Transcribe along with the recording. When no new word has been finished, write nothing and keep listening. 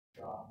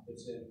shop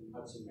that's in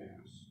Hudson,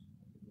 Mass.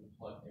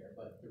 Plug there.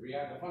 But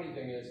the funny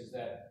thing is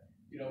that,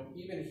 you know,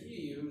 even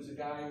he, who's a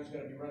guy who's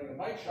going to be running a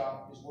bike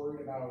shop, is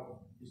worried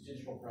about his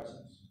digital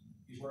presence.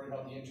 He's worried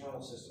about the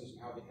internal systems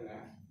and how they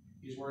connect.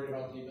 He's worried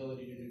about the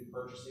ability to do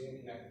purchasing and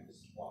connect with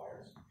his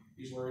suppliers.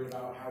 He's worried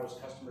about how his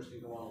customers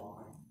can go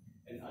online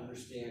and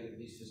understand at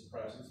least his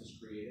presence, his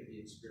creative, the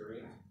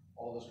experience,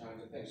 all those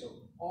kinds of things. So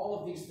all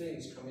of these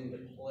things come into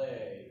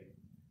play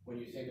when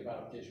you think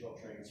about digital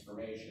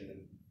transformation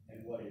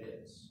and what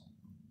it is.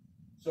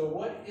 So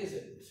what is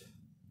it?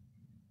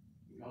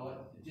 We call it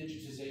the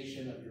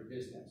digitization of your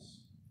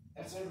business.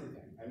 That's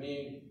everything. I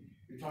mean,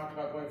 we talked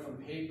about going from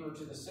paper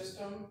to the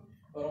system,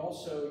 but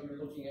also you're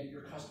looking at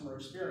your customer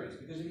experience.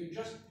 Because if you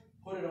just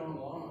put it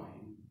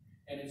online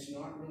and it's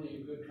not really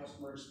a good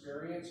customer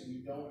experience and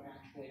you don't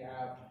actually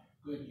have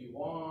good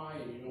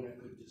UI and you don't have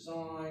good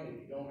design and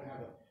you don't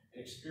have an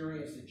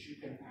experience that you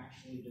can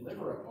actually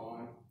deliver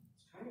upon,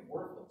 it's kind of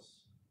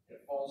worthless.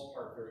 It falls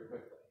apart very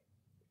quickly.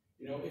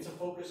 You know, it's a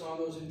focus on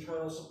those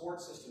internal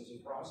support systems and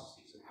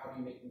processes and how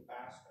do you make them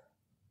faster.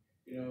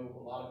 You know,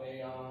 a lot of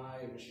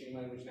AI and machine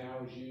language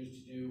now is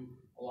used to do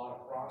a lot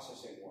of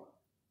processing work.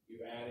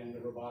 You add in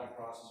the robotic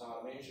process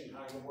automation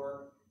kind of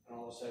work, and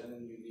all of a sudden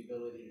you have the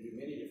ability to do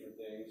many different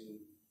things,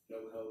 and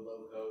no code,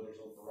 low code,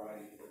 there's a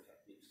variety of different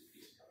techniques and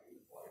pieces coming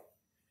into play.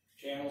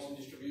 Channels and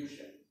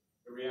distribution.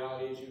 The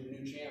reality is you have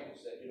new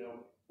channels that, you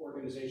know,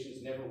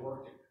 organizations never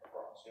worked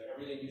across. You know,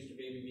 everything used to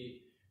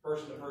be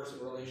person-to-person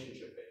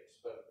relationship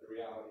based, but the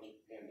reality is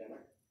the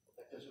pandemic,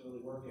 that doesn't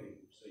really work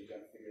anymore, so you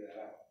got to figure that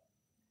out.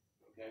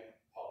 Okay?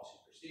 Policy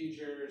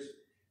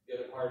procedures.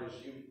 The other part is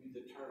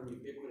the term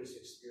ubiquitous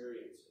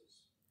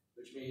experiences,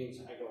 which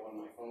means I go on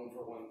my phone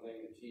for one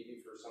thing, the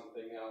TV for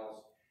something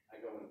else,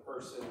 I go in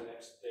person the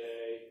next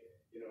day,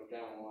 you know,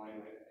 down the line,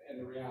 and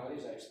the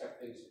reality is I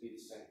expect things to be the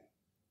same.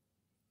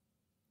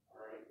 All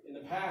right? In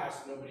the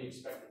past, nobody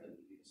expected them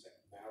to be the same.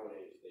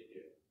 Nowadays, they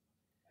do.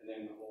 And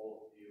then the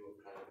whole view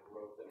of kind of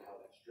growth and how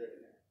that's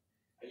driven there.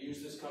 I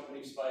use this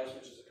company, Spice,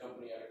 which is a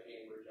company out of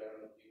Cambridge. I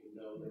don't know if people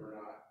know them or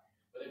not.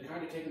 But they've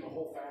kind of taken the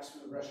whole fast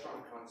food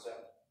restaurant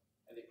concept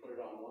and they put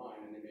it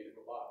online and they made it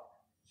robotic.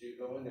 So you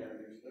go in there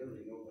and there's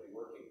literally nobody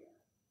working there.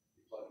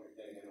 You plug your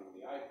thing in on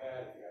the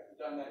iPad. If you haven't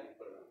done that, you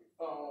put it on your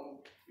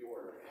phone. You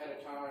order it ahead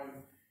of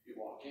time. You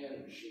walk in,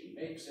 the machine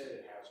makes it.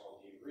 It has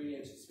all the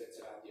ingredients. It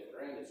spits it out the other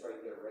end. It's right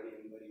there ready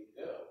and ready to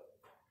go.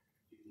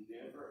 You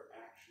never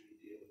actually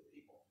deal with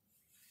people.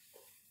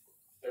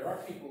 There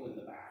are people in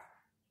the back.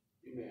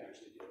 You may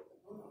actually deal with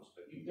them. Who knows?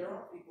 But there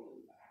are people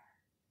in the back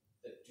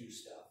that do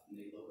stuff and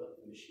they load up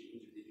the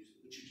machines or they do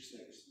something, but you just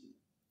never see them.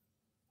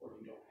 Or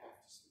you don't have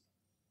to see them.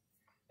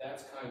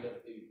 That's kind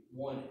of the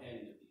one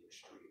end of the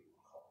extreme, we'll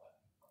call that.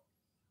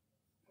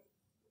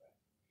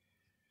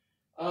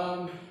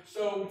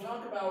 So we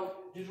talk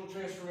about digital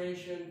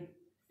transformation.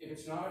 If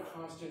it's not a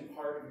constant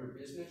part of your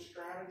business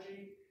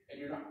strategy and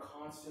you're not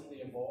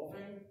constantly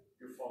evolving,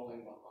 you're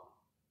falling behind.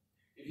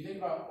 If you think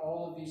about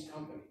all of these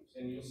companies,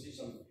 and you'll see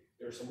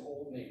there are some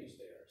old names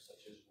there,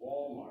 such as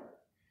Walmart,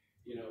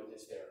 you know,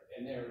 that's there.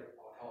 And they're,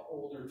 I'll call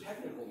older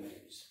technical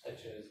names,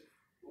 such as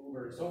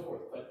Uber and so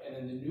forth. And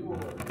then the newer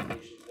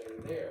organizations that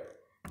are there,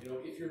 you know,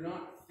 if you're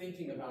not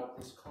thinking about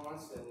this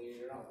constantly, and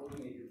you're not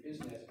looking at your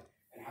business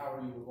and how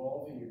are you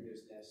evolving your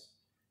business,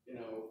 you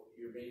know,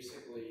 you're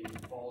basically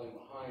falling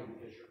behind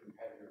because your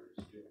competitor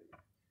is doing it.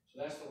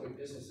 So that's the way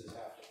businesses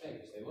have to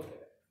think as they look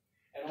at it.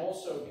 And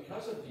also,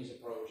 because of these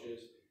approaches,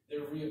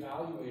 they're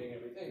reevaluating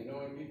everything.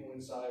 Knowing people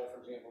inside,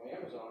 for example,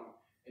 Amazon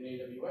and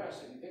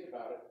AWS, if you think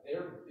about it,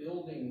 they're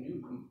building new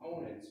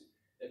components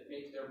that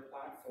make their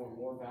platform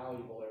more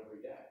valuable every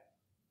day.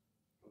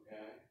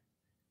 Okay?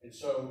 And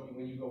so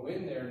when you go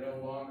in there, no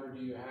longer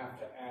do you have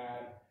to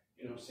add,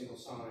 you know, single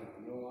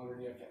sign-on, no longer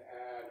do you have to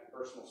add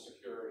personal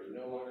security,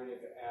 no longer do you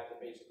have to add the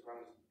basic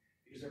premise,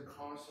 because they're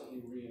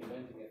constantly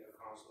reinventing it,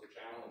 they're constantly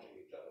challenging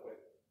each other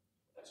with it.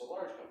 That's a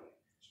large company.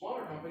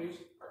 Smaller companies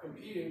are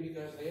competing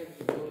because they have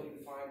the ability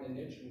to find the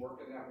niche and work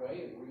in that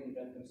way and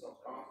reinvent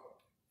themselves constantly.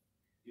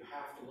 You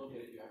have to look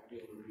at it, you have to be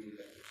able to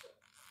reinvent yourself.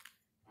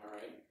 All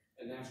right?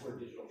 And that's where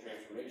digital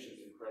transformation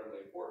is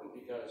incredibly important,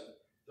 because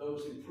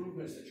those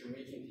improvements that you're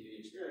making to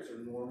the experience are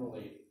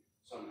normally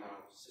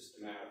somehow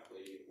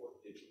systematically or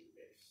digitally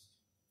based.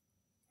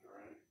 All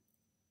right?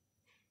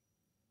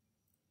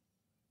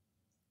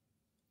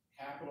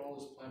 Capital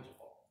is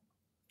plentiful.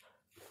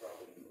 You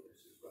probably know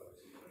this as well as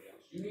anybody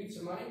else. You need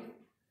some money?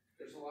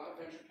 There's a lot of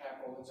venture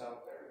capital that's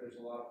out there.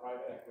 There's a lot of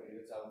private equity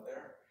that's out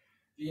there.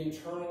 The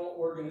internal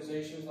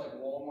organizations like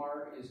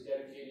Walmart is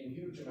dedicating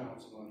huge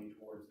amounts of money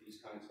towards these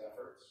kinds of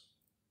efforts.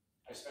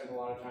 I spend a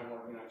lot of time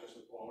working not just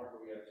with Walmart, but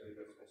we actually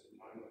spend some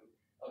time with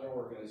other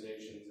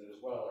organizations that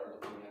as well are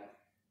looking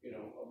at, you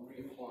know,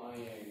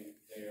 reapplying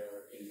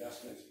their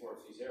investments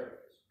towards these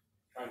areas,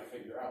 trying to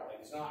figure out,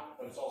 like, it's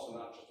also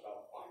not just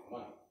about applying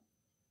money,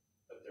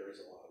 but there is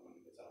a lot of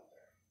money that's out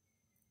there.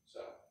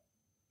 So,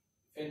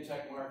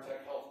 fintech,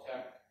 martech, health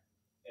tech,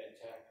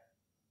 ed tech,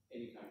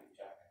 any kind of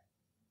tech.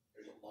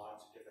 There's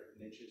lots of different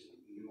niches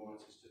and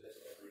nuances to this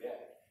every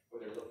day,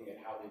 where they're looking at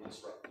how they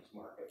disrupt these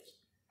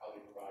markets,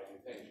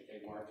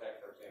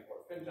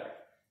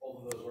 fintech,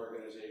 both of those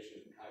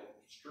organizations kind of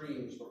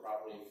streams were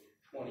probably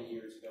 20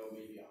 years ago,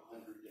 maybe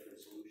 100 different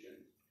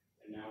solutions.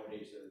 And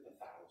nowadays there are the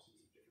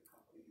thousands of different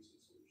companies and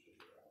solutions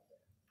that are out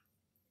there.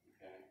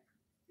 Okay?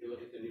 You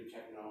look at the new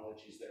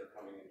technologies that are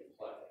coming into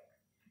play.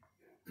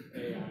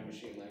 AI,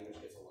 machine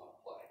language gets a lot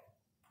of play.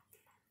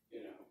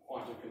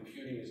 Quantum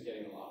computing is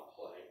getting a lot of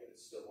play, but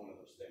it's still one of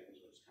those things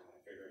where it's kind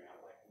of figuring out,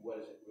 like, what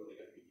is it really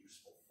going to be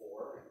useful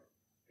for? And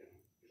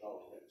there's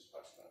always been this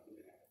question about who's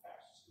going to have the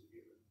fastest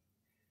computer.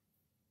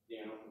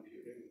 Nano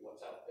computing, what's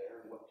out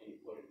there, and what can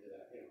you put into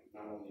that?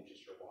 Not only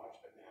just your watch,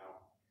 but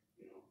now,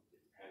 the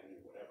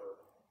pen,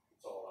 whatever,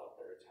 it's all out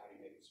there. It's how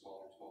you make it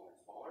smaller and smaller and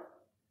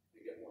smaller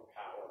and get more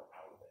power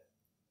out of it.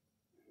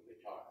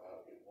 They talk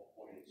about, the whole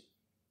point is,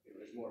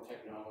 there's more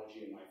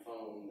technology in my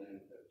phone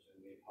than there's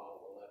in the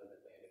Apollo 11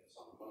 that landed us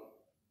on the moon.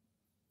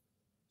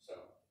 So,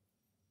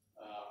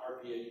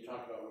 RPA, you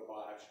talked about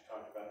robotics, you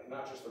talked about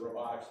not just the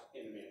robotics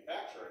in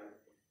manufacturing,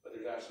 but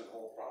there's actually the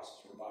whole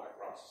process, robotic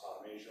process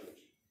automation,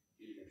 which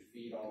you can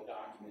feed all the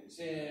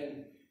documents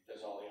in, does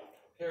all the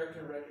optical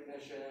character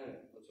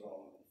recognition, puts it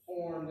all in the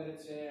form that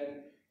it's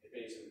in. It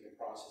basically can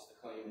process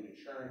the claim and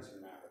insurance in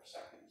a matter of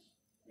seconds.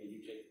 You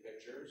take the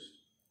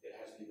pictures, it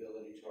has the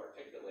ability to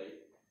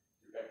articulate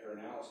through vector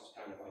analysis,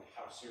 kind of like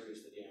how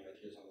serious the damage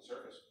is on the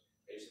surface.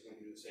 Basically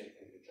do the same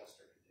thing an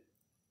adjuster can do.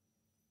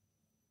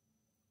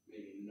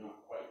 Maybe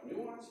not quite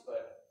nuanced,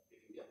 but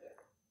it can get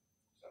there.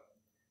 So,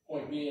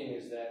 point being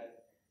is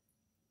that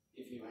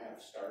if you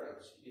have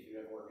startups, if you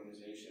have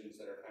organizations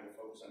that are kind of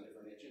focused on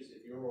different niches,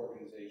 if your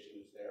organization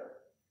is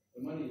there,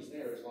 the money is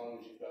there as long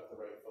as you've got the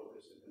right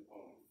focus and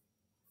component.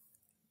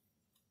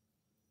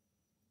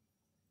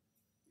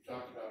 We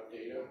talked about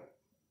data.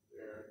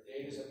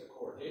 Data is at the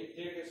core. Data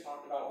gets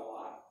talked about a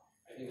lot.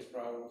 I think it's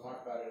probably, we'll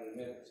talk about it in a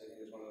minute because I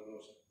think it's one of the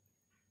most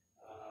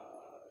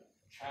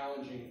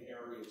challenging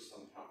areas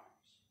sometimes.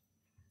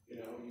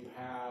 You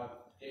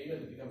have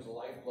data that becomes the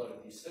lifeblood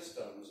of these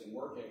systems and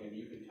working, and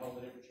you can tell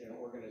the difference between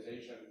an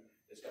organization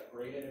that's got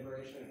great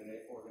integration and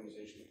an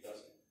organization that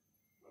doesn't.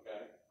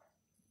 Okay?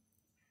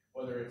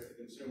 Whether it's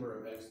the consumer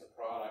events, the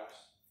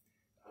products,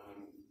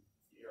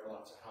 you hear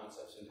lots of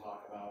concepts and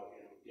talk about,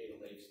 data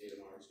lakes,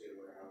 data marts, data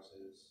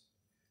warehouses,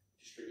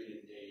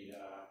 distributed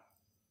data,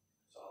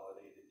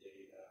 consolidated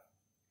data.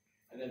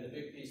 And then the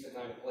big piece that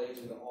kind of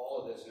plays into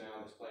all of this now,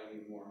 that's playing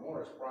even more and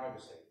more, is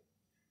privacy.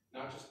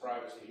 Not just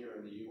privacy here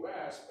in the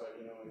US, but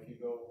if you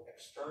go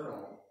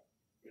external,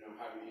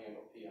 how do you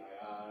handle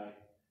PII,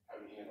 how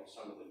do you handle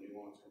some of the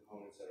nuanced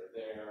components that are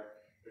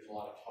there. There's a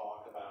lot of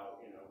talk about,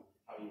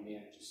 how you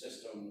manage a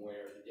system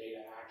where the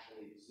data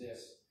actually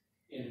exists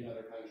in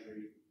another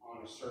country on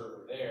a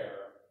server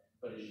there,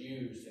 but is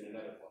used in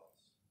another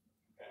place.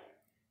 Okay?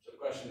 So the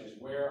question is,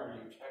 where are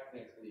you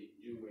technically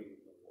doing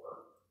the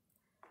work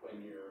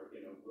when you're,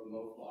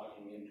 remote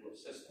logging into a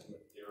system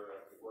that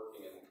theoretically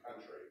working in the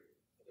country,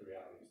 but the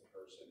reality is the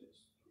person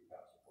is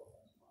 3,000,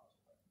 4,000 miles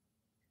away.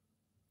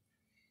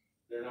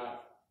 They're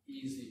not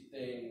easy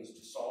things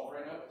to solve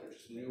right now, but they're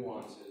just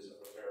nuances of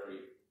a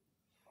very,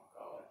 I'll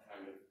call it,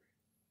 kind of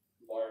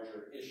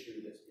larger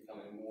issue that's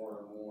becoming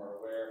more and more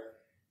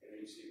aware.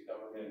 You see the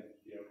government,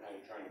 kind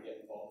of trying to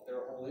get involved.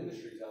 There are whole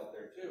industries out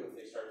there too. If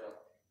they start to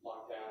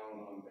lock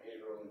down on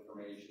behavioral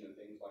information and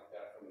things like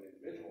that from an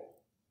individual.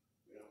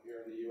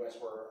 Here in the US,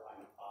 we're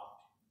an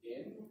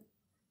opt-in,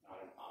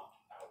 not an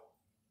opt-out.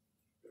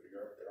 Go to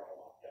Europe, they're all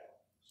locked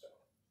out. So,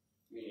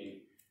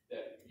 meaning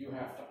that you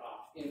have to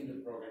opt into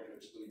the program to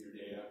exclude your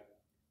data,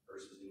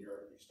 versus in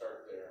Europe, you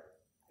start there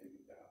and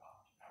you've got to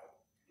opt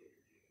out to get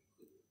your data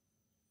included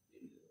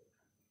into the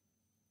company.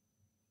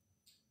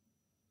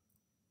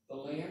 The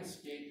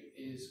landscape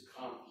is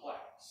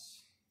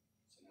complex.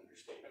 It's an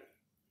understatement.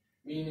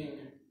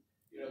 Meaning,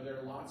 there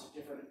are lots of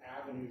different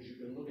avenues you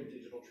can look at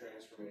digital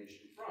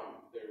transformation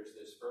from. There's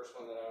this first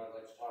one that I would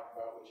like to talk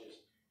about, which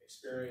is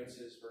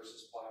experiences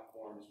versus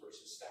platforms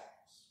versus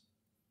stacks.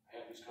 I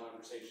have these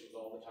conversations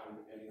all the time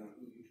depending on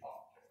who you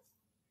talk to.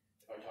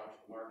 If I talk to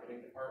the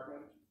marketing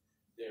department,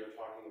 they're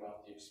talking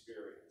about the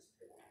experience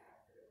they want to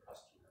have for their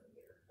customer,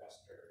 their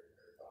investor,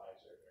 their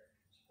advisor, their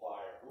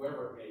supplier,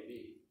 whoever it may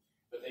be.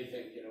 But they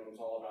think, it's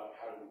all about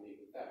how do we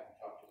lead with that. You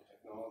talk to the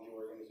technology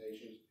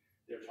organizations,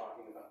 they're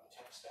talking about the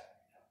tech stack.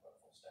 You talk about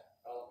full stack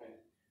development,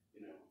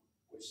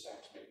 which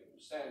stacks make the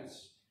most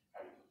sense,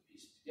 how do you put the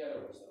pieces together,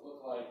 what does that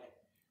look like?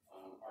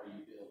 Are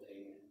you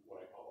building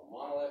what I call a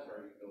monolith, or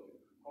are you building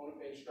a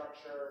component-based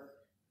structure?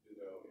 We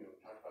go,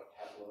 talk about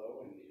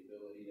Tableau and the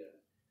ability to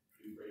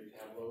do great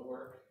Tableau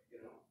work,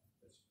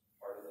 it's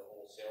part of the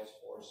whole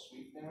Salesforce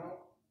suite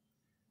now.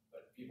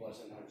 But people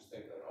sometimes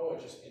think that,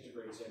 it just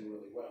integrates in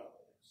really well.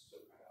 It's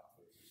still kind of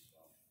operates as its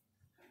own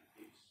kind of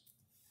piece.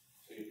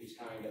 So you have these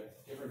kind of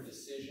different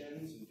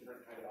decisions and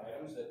different kind of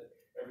items that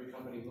every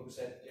company looks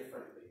at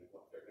differently and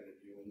what they're going to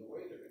do and the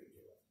way they're going to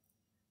do it.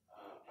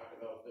 Talk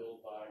about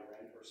build, buy,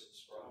 rent, or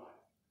subscribe.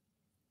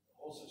 The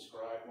whole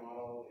subscribe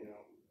model, the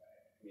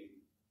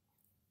ability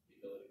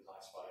to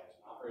classify it as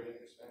an operating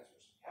expense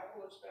versus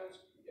capital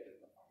expense. You get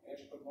into the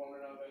financial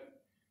component of it.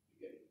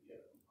 You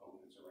get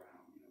components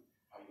around,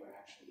 how you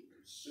actually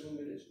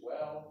consume it as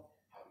well,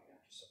 how you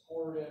have to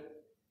support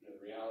it. You know,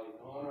 the reality,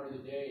 gone are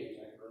the days.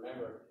 I can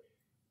remember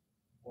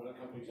one of the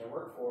companies I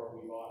worked for,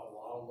 we bought a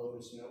lot of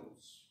Lotus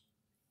Notes,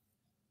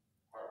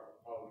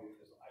 probably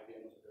because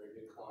IBM was a very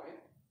big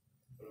client,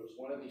 but it was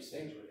one of these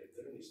things where they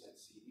literally sent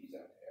CDs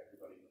out to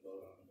everybody to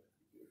load onto their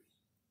computers.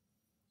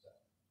 So,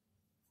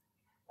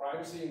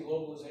 privacy and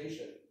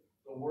globalization.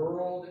 The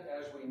world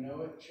as we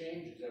know it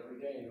changes every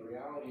day, and the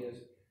reality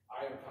is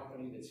I have a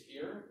company that's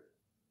here,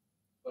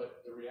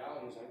 but the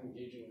reality is I'm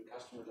engaging with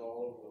customers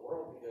all over the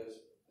world because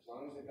as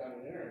long as they've got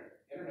an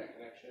internet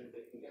connection,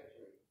 they can get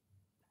to me.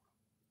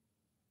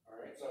 All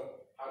right,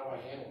 so how do I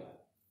handle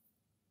that?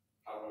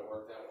 How do I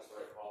work that? What's the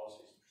right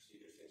policies and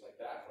procedures, things like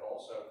that, but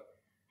also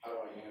how do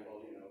I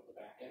handle, you know, the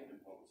back-end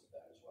components of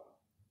that as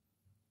well?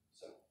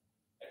 So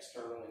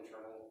external,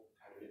 internal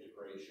kind of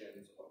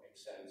integrations, what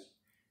makes sense.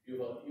 You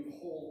have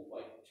whole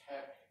like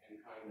tech and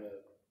kind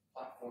of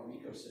platform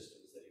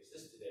ecosystems that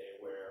exist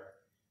today where,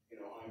 you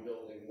know, I'm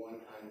building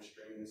one kind of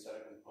streaming set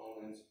of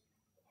components,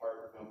 a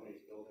partner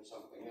company's building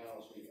something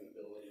else, we have an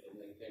ability to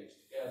link things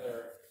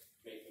together,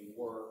 make them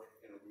work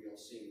in a real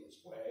seamless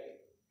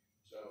way.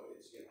 So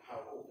it's, you know,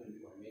 how open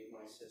do I make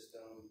my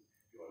system?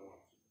 Do I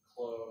want to keep it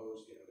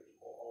closed? You know, there's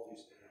all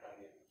these different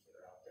dynamics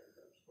that are out there in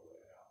terms of the way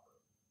I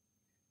operate.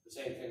 The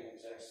same thing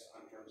exists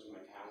in terms of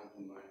my talent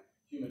and my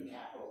human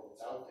capital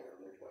that's out there,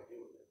 and what do I do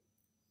with it?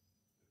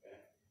 Okay,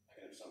 I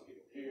can have some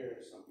people here,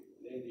 some people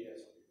in India,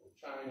 some people in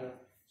China,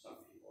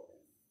 some people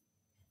in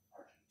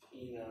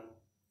Argentina,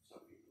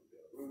 some people in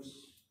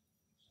Belarus,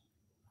 some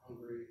people in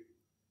Hungary,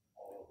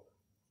 all over.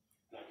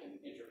 And I can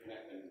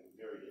interconnect them in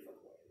very different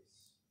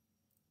ways.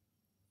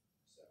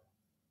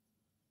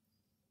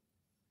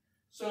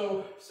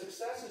 So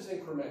success is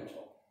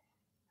incremental.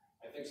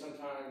 I think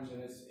sometimes,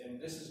 and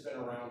this has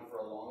been around for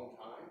a long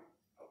time,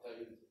 I'll tell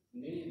you,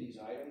 many of these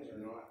items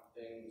are not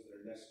things that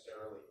are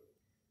necessarily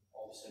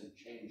all of a sudden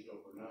changed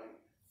overnight.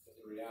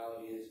 But the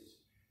reality is,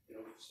 you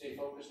know, stay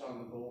focused on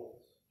the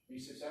goals. To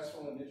be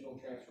successful in digital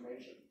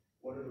transformation,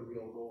 what are the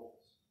real goals?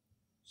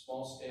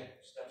 Small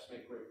steps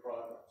make great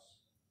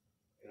progress.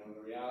 You know,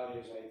 the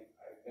reality is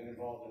I've been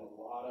involved in a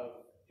lot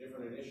of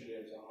different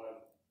initiatives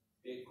on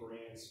big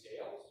grand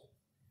scales.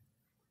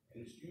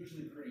 And it's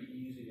usually pretty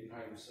easy to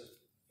kind of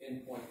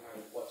pinpoint kind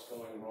of what's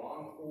going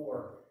wrong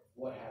or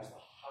what has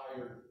the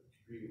higher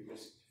degree of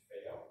risk to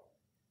fail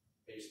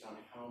based on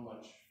how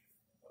much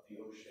of the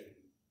ocean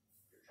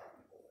you're trying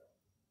to pull out.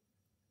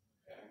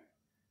 Okay?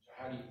 So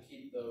how do you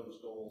keep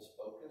those goals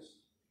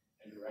focused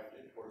and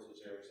directed towards those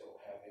areas that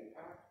will have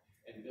impact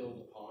and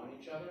build upon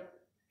each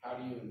other?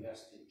 How do you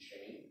invest in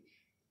change?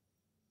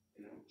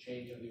 You know,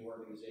 change of the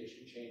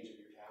organization, change of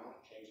your talent,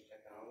 change of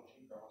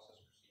technology, process,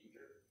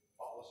 procedure,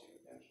 policy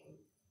potentially,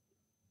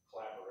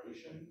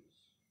 collaborations,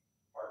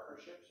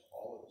 partnerships,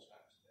 all of those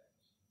kinds of things.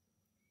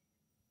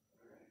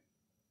 All right.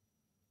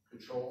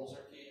 Controls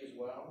are key as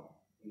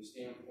well, from the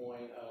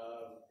standpoint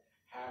of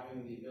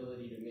having the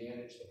ability to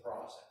manage the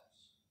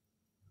process.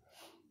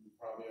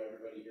 Probably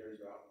everybody hears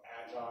about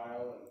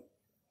Agile, and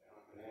you know,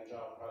 I'm an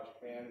Agile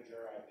project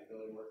manager, I have the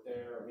ability to work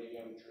there, or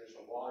maybe I'm a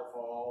traditional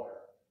waterfall,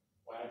 or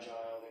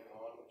Agile they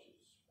call it, which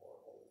is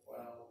horrible as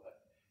well. But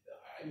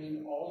I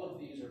mean, all of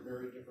these are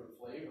very different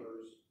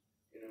flavors,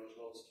 you know, as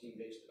well as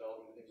team-based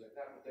development and things like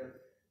that. But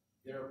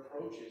their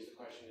approach is, the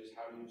question is,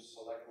 how do you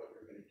select what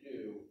you're going to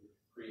do,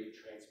 create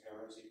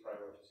transparency,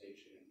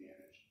 prioritization, and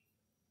manage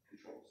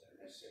controls that are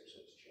necessary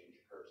so this change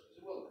occurs, because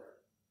it will occur.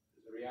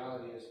 Because the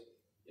reality is,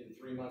 in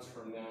 3 months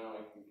from now,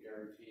 I can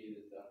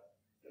guarantee that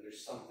there's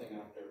something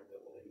out there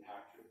that will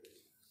impact your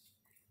business.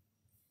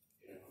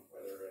 You know,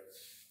 whether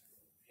it's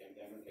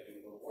pandemic getting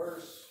a little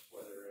worse,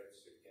 whether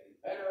it's getting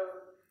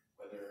better,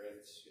 whether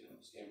it's, you know,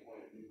 the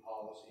standpoint of new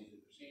policies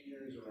and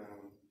procedures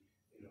around,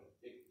 you know,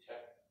 big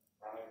tech,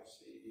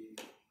 privacy,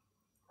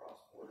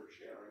 cross-border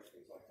sharing,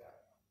 things like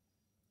that.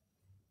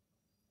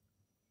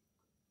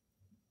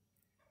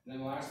 And then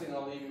the last thing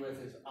I'll leave you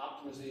with is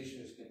optimization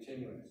is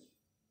continuous.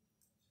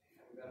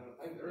 We got on a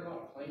plane. There are a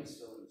lot of planes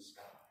still in the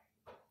sky.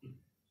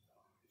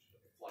 So,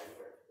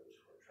 FlightAware for those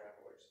who are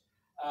travelers.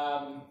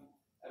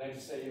 And I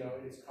just say, you know,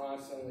 it's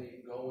constantly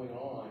going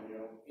on. You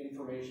know,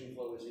 information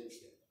flow is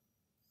instant.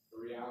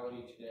 The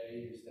reality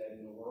today is that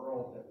in the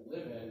world that we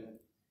live in,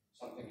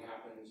 something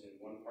happens in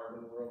one part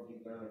of the world,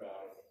 you learn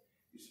about it.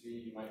 Used to be,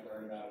 you might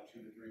learn about it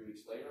 2 to 3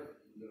 weeks later.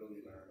 You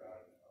literally learn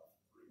about it in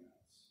 3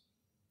 minutes,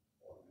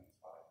 4 minutes,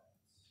 5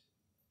 minutes.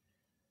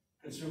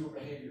 Consumer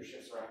behavior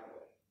shifts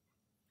rapidly.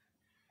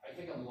 I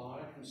think a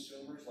lot of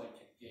consumers like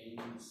to game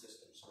the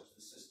system. So as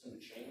the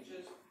system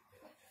changes, they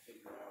like to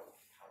figure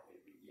out how they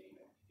regame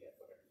it to get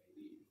whatever they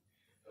need.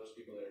 Those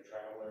people that are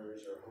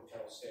travelers or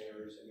hotel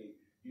stayers, I mean,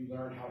 you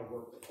learn how to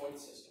work the point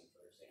system,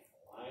 for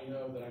example. I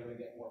know that I'm going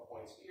to get more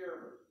points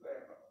here versus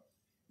there.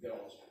 You get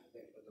all those kinds of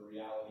things. But the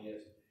reality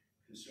is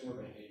consumer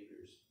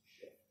behaviors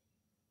shift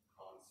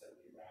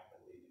constantly,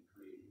 rapidly, to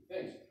create new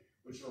things,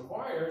 which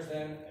requires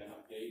then an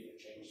update and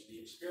change to the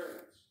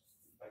experience.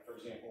 Like, for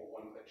example,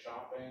 one-click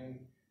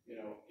shopping. You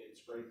know,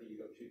 it's great that you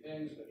go 2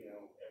 things, but, you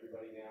know,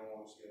 everybody now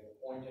wants to be able to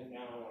point it.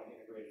 Now I want to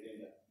integrate it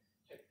into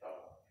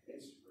TikTok,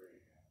 Instagram,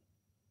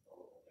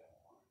 all of that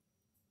line.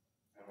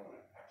 I want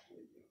to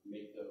actually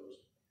make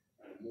those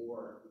a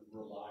more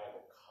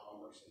reliable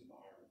commerce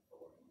environment for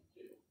what we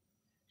do.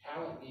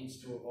 Talent needs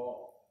to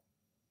evolve.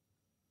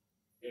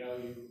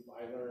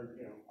 I learned,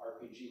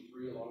 RPG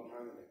 3 a long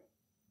time ago.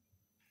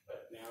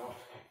 But now,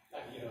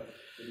 then you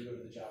go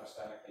to the Java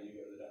stack, then you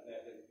go to the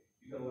 .NET, and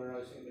you got to learn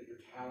other things, but your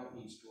talent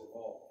needs to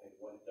evolve and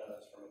what it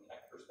does from a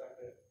tech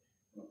perspective,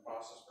 from a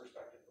process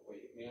perspective, the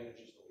way it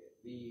manages, the way it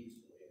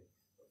leads, the way it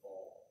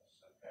evolves,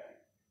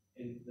 okay?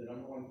 And the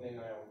number one thing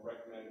I would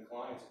recommend to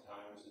clients at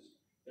times is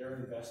their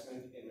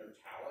investment in their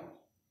talent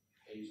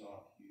pays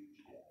off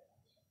huge dividends.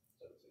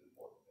 So it's an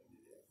important thing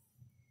to do.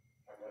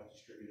 Talk about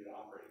distributed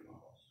operating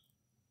models.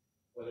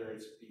 Whether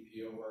it's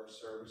BPO work,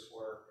 service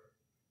work,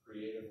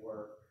 creative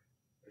work,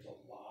 there's a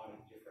lot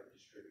of different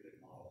distributed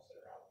models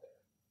that are out there.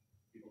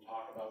 People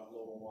talk about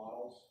global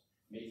models,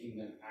 making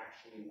them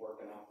actually work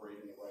and operate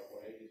in the right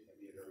way is going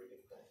to be a very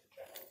difficult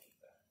challenge with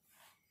that.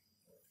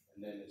 And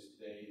then as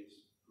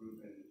today's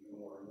proven,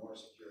 more and more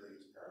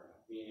security is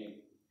paramount,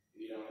 meaning if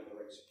you don't have the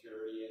right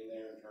security in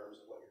there in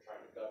terms of what you're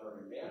trying to govern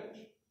and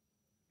manage,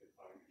 you can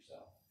find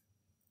yourself,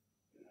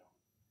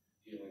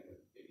 dealing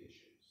with big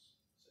issues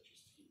such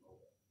as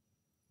T-Mobile.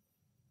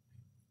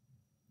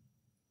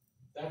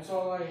 That's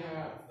all I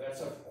have. That's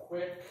a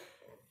quick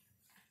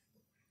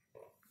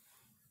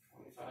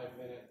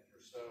 25-minute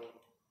or so,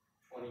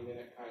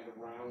 20-minute kind of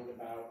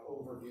roundabout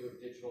overview of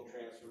digital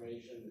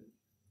transformation,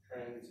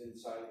 trends,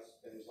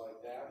 insights, things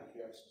like that. If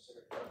you have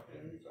specific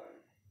questions,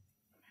 I'm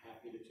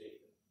happy to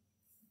take them.